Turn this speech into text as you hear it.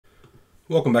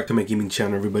Welcome back to my gaming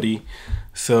channel, everybody.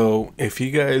 So if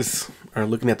you guys are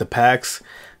looking at the packs,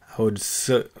 I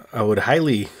would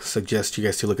highly suggest you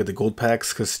guys to look at the gold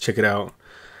packs, because check it out.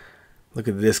 Look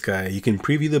at this guy. You can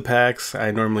preview the packs.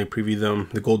 I normally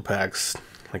preview the gold packs,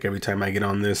 like every time I get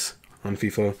on this on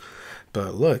FIFA.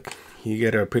 But look, you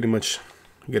get a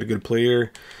good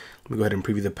player. Let me go ahead and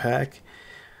preview the pack.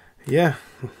 Yeah,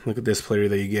 look at this player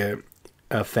that you get.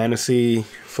 A fantasy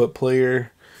foot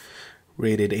player,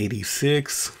 rated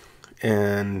 86,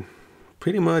 and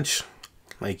pretty much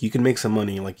like you can make some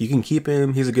money. Like you can keep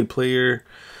him, he's a good player,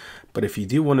 but if you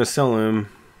do want to sell him,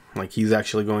 like he's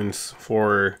actually going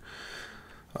for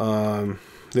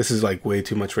this is like way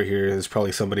too much right here. There's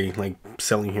probably somebody like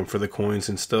selling him for the coins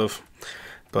and stuff,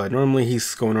 but normally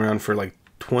he's going around for like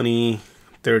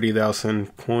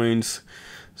 20-30,000 coins,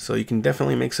 so you can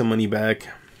definitely make some money back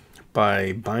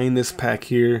by buying this pack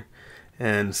here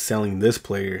and selling this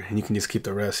player, and you can just keep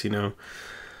the rest, you know.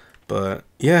 But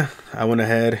yeah, I went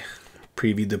ahead,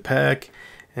 previewed the pack,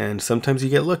 and sometimes you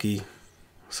get lucky.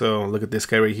 So look at this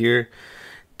guy right here.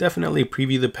 Definitely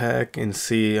preview the pack and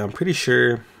see. I'm pretty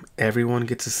sure everyone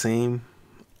gets the same.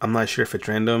 I'm not sure if it's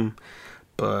random,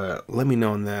 but let me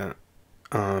know on that.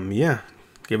 Yeah,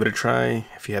 give it a try.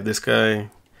 If you have this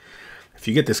guy, if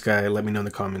you get this guy, let me know in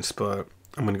the comments. But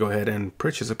I'm gonna go ahead and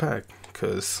purchase a pack,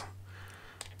 because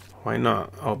why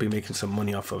not? I'll be making some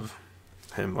money off of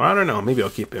him. Well, I don't know. Maybe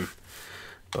I'll keep him.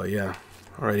 But yeah.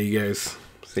 Alrighty, you guys.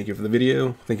 Thank you for the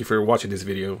video. Thank you for watching this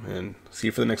video, and see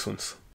you for the next ones.